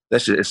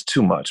it's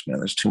too much, man.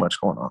 There's too much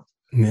going on.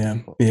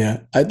 Yeah.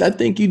 I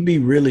think you'd be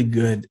really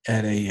good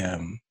at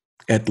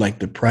at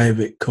the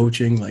private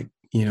coaching,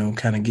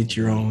 kind of get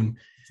your own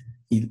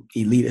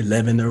Elite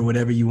 11 or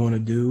whatever you want to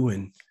do,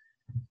 and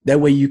that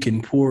way you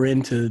can pour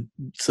into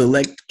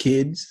select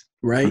kids,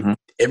 right? Mm-hmm.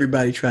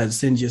 Everybody tries to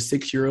send you a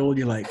 6-year-old.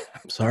 You're like,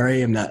 I'm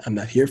sorry, I'm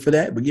not here for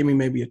that, but give me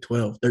maybe a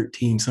 12,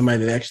 13,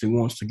 somebody that actually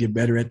wants to get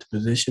better at the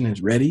position and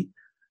is ready.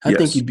 I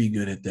think you'd be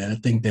good at that. I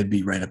think that'd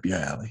be right up your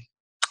alley.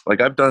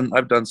 I've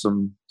done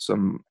some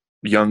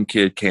young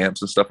kid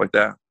camps and stuff like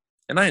that,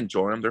 and I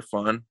enjoy them. They're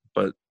fun,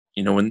 but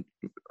when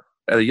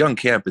at a young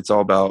camp, it's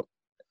all about,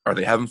 are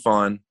they having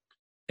fun?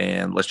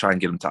 And let's try and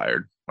get them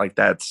tired.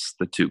 That's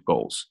the two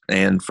goals.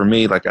 And for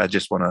me, I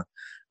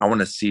want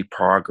to see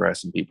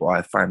progress in people.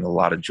 I find a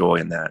lot of joy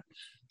in that.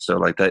 So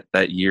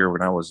that year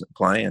when I was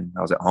playing,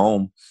 I was at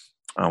home.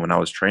 When I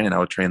was training, I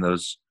would train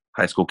those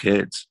high school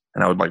kids,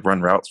 and I would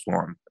run routes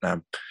for them. And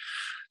I'd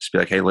just be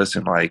like, hey,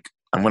 listen,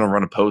 I'm going to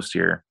run a post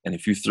here, and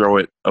if you throw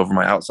it over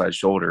my outside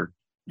shoulder,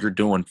 you're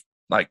doing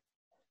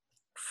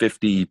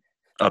 50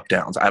 up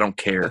downs. I don't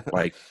care.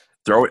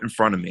 Throw it in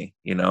front of me.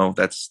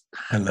 That's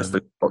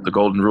the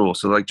golden rule.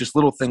 So just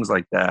little things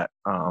like that,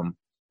 and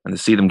to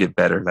see them get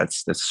better,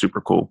 that's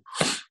super cool.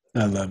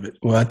 I love it.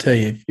 Well, I tell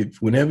you, if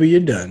whenever you're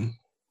done,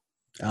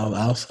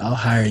 I'll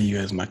hire you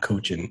as my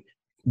coach and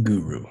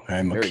guru.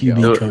 I'm a There we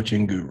QB go.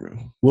 coaching guru.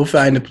 We'll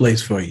find a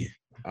place for you.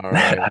 All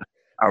right.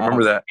 I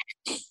remember that.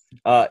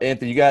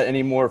 Anthony, you got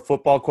any more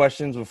football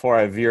questions before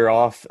I veer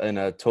off in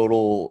a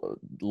total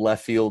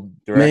left field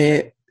direction?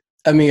 Man,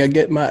 I mean,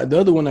 the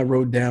other one I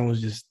wrote down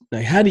was just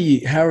like, how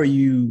are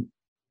you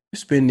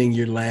spending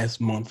your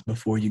last month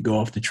before you go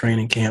off to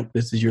training camp?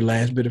 This is your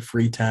last bit of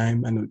free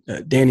time. I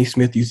know Danny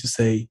Smith used to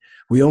say,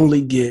 we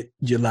only get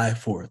July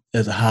 4th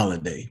as a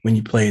holiday when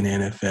you play in the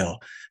NFL.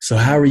 So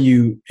how are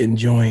you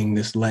enjoying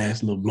this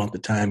last little month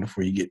of time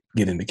before you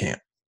get into camp?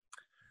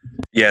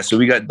 Yeah, so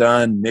we got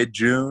done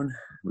mid-June.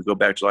 We go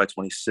back July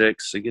 26th.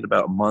 So you get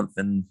about a month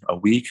and a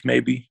week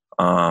maybe.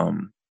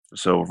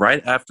 So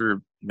right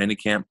after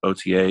minicamp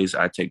OTAs,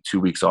 I take 2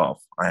 weeks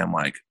off. I'm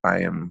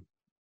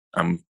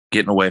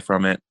getting away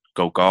from it.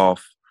 Go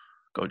golf,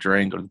 go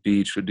drink, go to the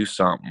beach, go do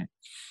something.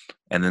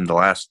 And then the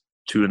last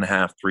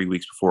 2.5, 3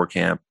 weeks before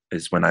camp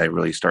is when I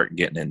really start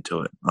getting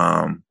into it.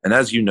 And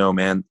as you know,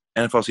 man,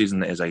 NFL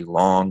season is a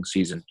long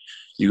season.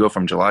 You go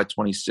from July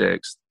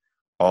 26th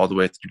all the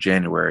way through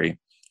January.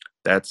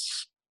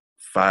 That's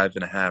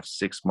 5.5,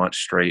 6 months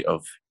straight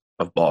of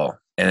ball.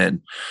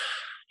 And,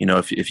 you know,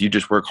 if you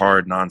just work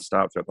hard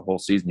nonstop throughout the whole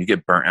season, you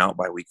get burnt out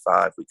by week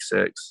 5, week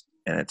 6.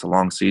 And it's a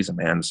long season,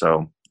 man.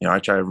 So, you know, I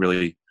try to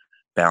really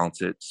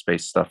balance it,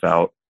 space stuff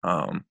out.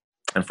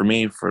 And for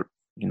me,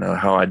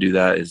 how I do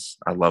that is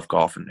I love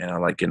golfing, and I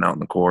like getting out on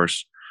the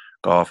course.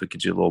 Golf, it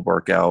gives you a little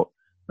workout,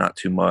 not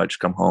too much.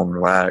 Come home,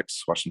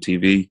 relax, watch some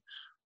TV.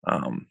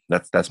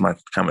 That's my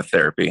kind of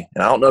therapy.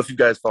 And I don't know if you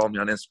guys follow me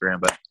on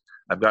Instagram, but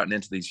I've gotten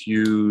into these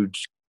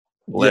huge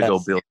Lego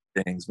building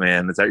things,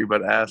 man. Is that you're about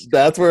to ask?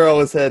 That's where I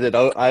was headed.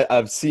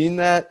 I've seen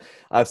that.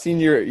 I've seen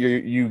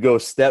you go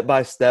step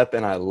by step,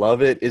 and I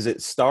love it. Is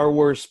it Star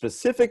Wars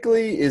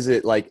specifically? Is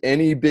it like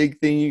any big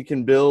thing you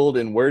can build?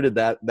 And where did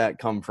that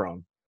come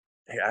from?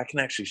 Hey, I can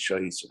actually show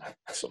you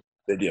some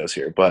videos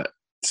here. But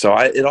so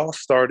it all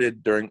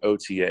started during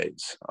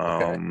OTAs.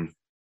 Okay.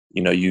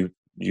 You know, you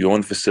go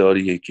in the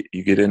facility,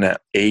 you get in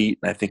at 8,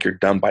 and I think you're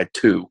done by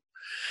 2.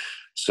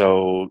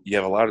 So you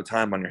have a lot of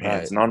time on your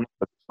hands. Right. And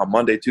on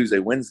Monday, Tuesday,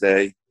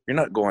 Wednesday, you're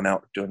not going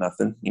out doing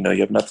nothing. You know,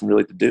 you have nothing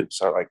really to do.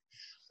 So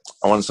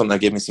I wanted something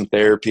that gave me some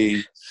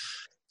therapy,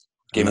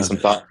 gave me some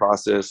thought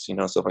process, you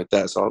know, stuff like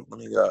that. So let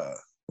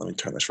me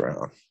turn this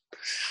around.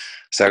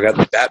 So I got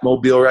the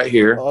Batmobile right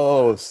here.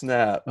 Oh,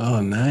 snap.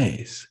 Oh,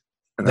 nice.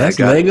 And that's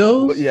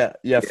Legos? Yeah.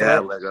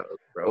 Legos,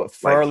 bro.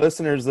 For our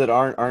listeners that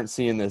aren't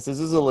seeing this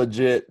is a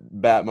legit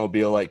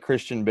Batmobile, like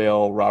Christian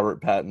Bale,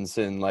 Robert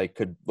Pattinson, like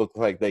could look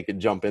like they could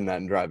jump in that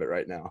and drive it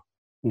right now.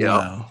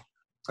 Wow.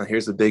 And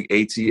here's the big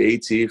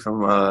AT-AT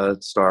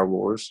from Star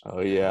Wars.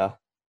 Oh, yeah.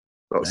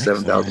 About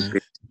 7,000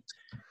 pieces.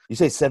 You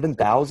say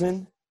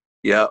 7,000?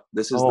 Yeah,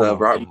 this is the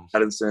Robert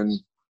Pattinson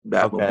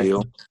Batmobile.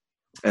 Okay.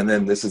 And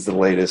then this is the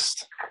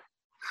latest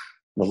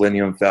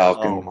Millennium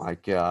Falcon. Oh, my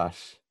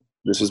gosh.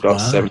 This is about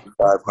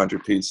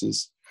 7,500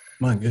 pieces.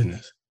 My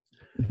goodness.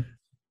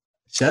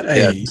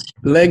 Hey,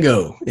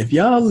 Lego, if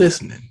y'all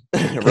listening,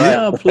 can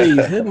y'all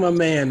please hook my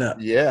man up?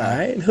 Yeah. All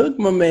right, hook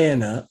my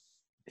man up.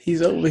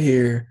 He's over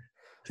here.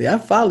 See, I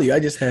follow you. I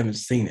just haven't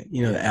seen it.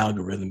 You know, the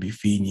algorithm be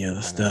feeding you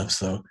other stuff.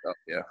 So,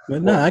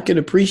 but no, I can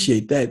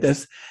appreciate that.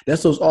 That's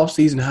those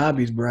off-season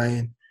hobbies,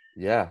 Brian.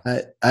 Yeah.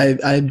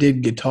 I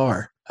did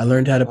guitar. I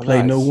learned how to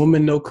play No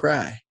Woman, No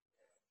Cry.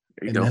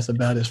 And that's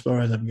about as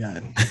far as I've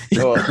gotten.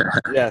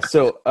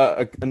 So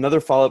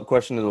another follow-up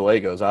question to the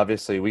Legos.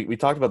 Obviously, we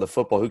talked about the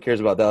football. Who cares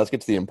about that? Let's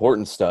get to the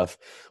important stuff.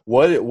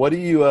 What do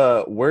you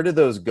where do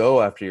those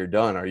go after you're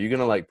done? Are you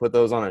gonna like put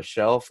those on a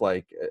shelf?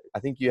 Like, I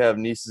think you have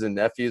nieces and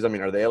nephews. I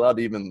mean, are they allowed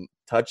to even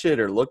touch it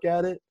or look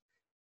at it?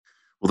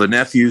 Well, the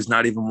nephew's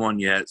not even one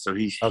yet, so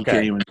he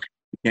can't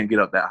get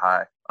up that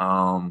high.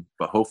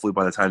 But hopefully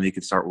by the time he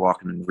can start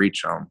walking and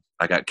reach them,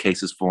 I got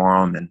cases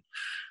for him. And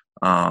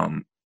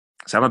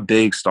so I'm a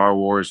big Star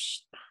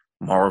Wars,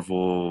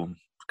 Marvel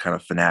kind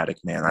of fanatic,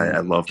 man. I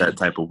love that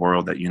type of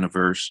world, that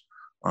universe.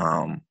 So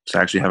I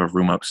actually have a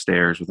room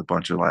upstairs with a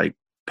bunch of like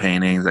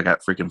paintings. I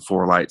got freaking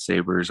 4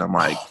 lightsabers. I'm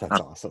like, that's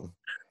awesome.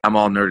 I'm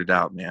all nerded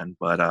out, man.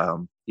 But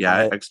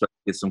I expect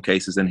to get some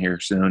cases in here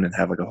soon and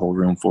have like a whole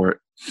room for it.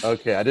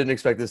 Okay, I didn't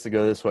expect this to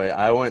go this way.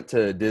 I went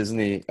to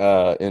Disney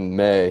in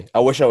May. I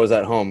wish I was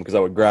at home because I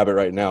would grab it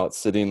right now. It's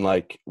sitting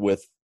like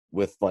with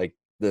like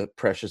the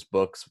precious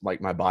books, like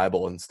my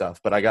Bible and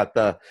stuff. But I got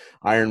the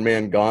Iron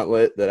Man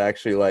gauntlet that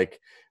actually like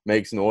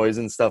makes noise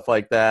and stuff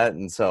like that.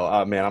 And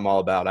so, man, I'm all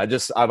about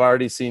it. I've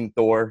already seen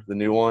Thor, the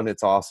new one.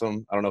 It's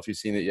awesome. I don't know if you've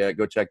seen it yet.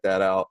 Go check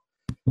that out.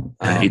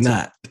 I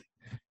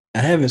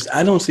haven't.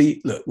 I don't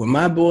see. Look, when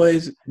my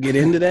boys get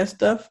into that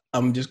stuff,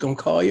 I'm just gonna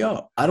call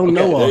y'all. I don't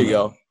know all. There you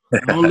go.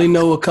 I only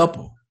know a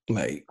couple.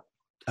 Like,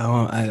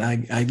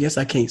 I guess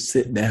I can't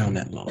sit down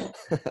that long.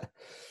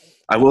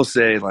 I will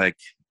say, like,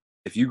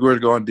 if you were to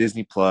go on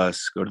Disney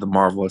Plus, go to the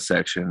Marvel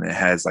section, it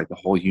has like the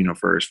whole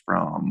universe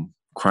from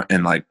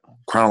and like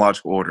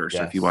chronological order.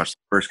 So if you watch the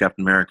first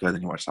Captain America,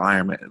 then you watch the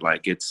Iron Man,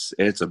 like it's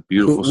a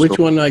beautiful Which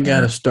story. one I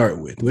got to start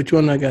with? Do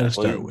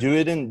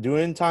it in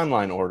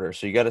timeline order.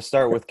 So you got to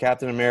start with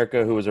Captain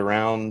America, who was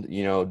around,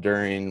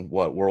 during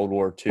World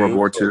War II. World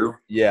War II.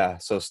 Yeah.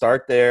 So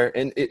start there.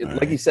 And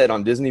like you said,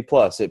 on Disney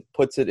Plus, it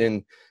puts it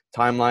in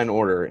timeline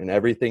order and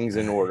everything's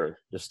in order.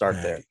 Just start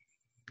there.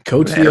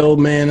 Coach the old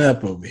man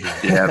up over here.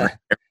 Yeah.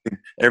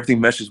 Everything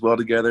meshes well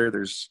together.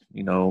 There's,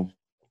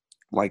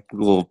 like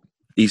little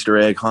Easter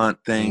egg hunt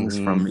things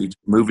from each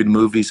movie to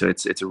movie. So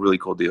it's a really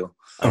cool deal.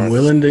 I'm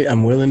willing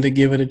to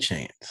give it a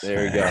chance.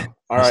 There you go.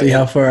 All right. See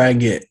how far I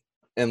get.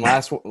 And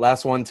last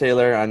one,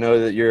 Taylor, I know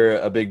that you're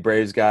a big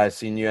Braves guy.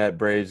 Seen you at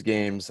Braves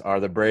games. Are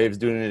the Braves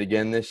doing it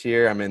again this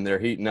year? I mean, they're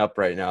heating up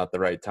right now at the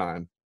right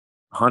time.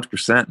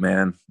 100%,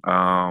 man.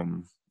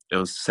 It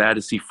was sad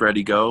to see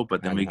Freddie go,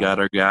 but then we got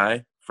our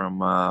guy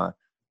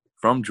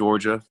from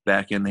Georgia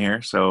back in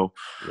there. So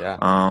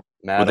yeah,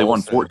 they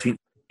won 14.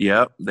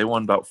 Yeah, they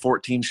won about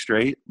 14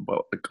 straight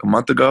about a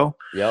month ago.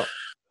 Yep.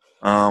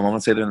 I'm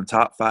gonna say they're in the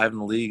top 5 in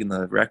the league in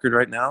the record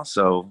right now.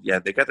 So yeah,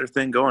 they got their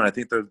thing going. I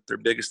think their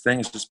biggest thing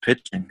is just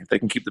pitching. If they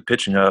can keep the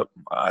pitching up,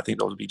 I think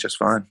they'll be just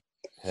fine.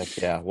 Heck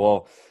yeah.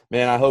 Well,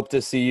 man, I hope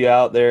to see you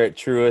out there at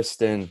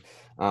Truist. And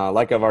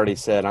like I've already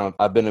said,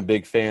 I've been a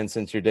big fan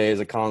since your days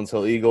at Collins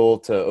Hill Eagle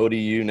to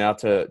ODU, now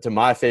to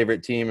my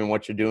favorite team and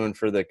what you're doing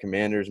for the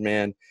Commanders,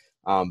 man.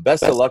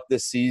 Best of luck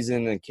this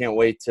season, and can't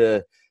wait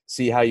to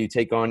see how you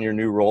take on your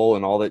new role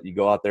and all that you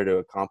go out there to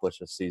accomplish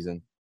this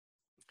season.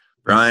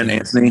 Brian,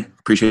 Anthony,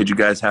 appreciate you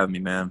guys having me,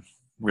 man.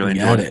 Really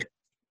enjoyed it.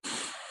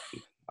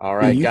 All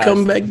right, you guys.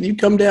 Come back. You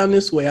come down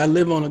this way. I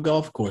live on a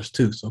golf course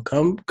too, so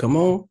come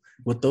on.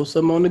 We'll throw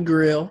some on the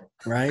grill,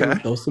 right? Okay. We'll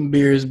throw some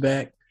beers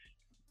back,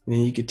 and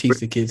then you can teach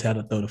the kids how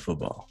to throw the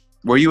football.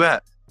 Where you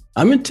at?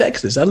 I'm in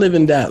Texas. I live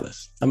in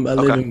Dallas. I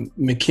live in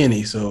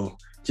McKinney, so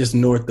just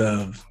north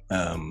of.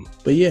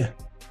 But yeah,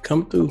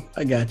 come through.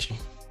 I got you.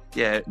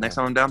 Yeah, next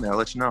time I'm down there, I'll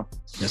let you know.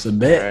 That's a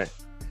bet. All right.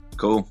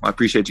 Cool. I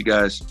appreciate you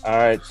guys. All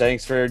right.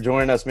 Thanks for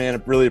joining us, man.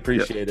 I really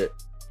appreciate it.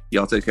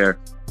 Y'all take care.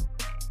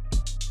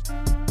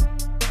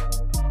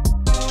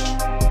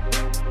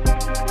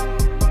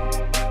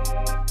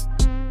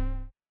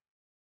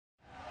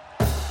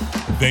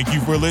 Thank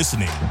you for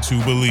listening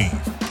to Believe.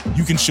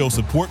 You can show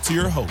support to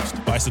your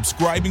host by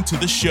subscribing to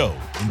the show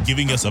and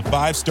giving us a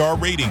 5-star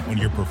rating on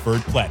your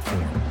preferred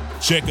platform.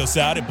 Check us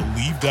out at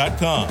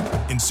Believe.com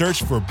and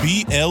search for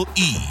BLEAV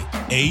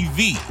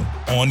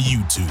on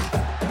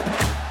YouTube.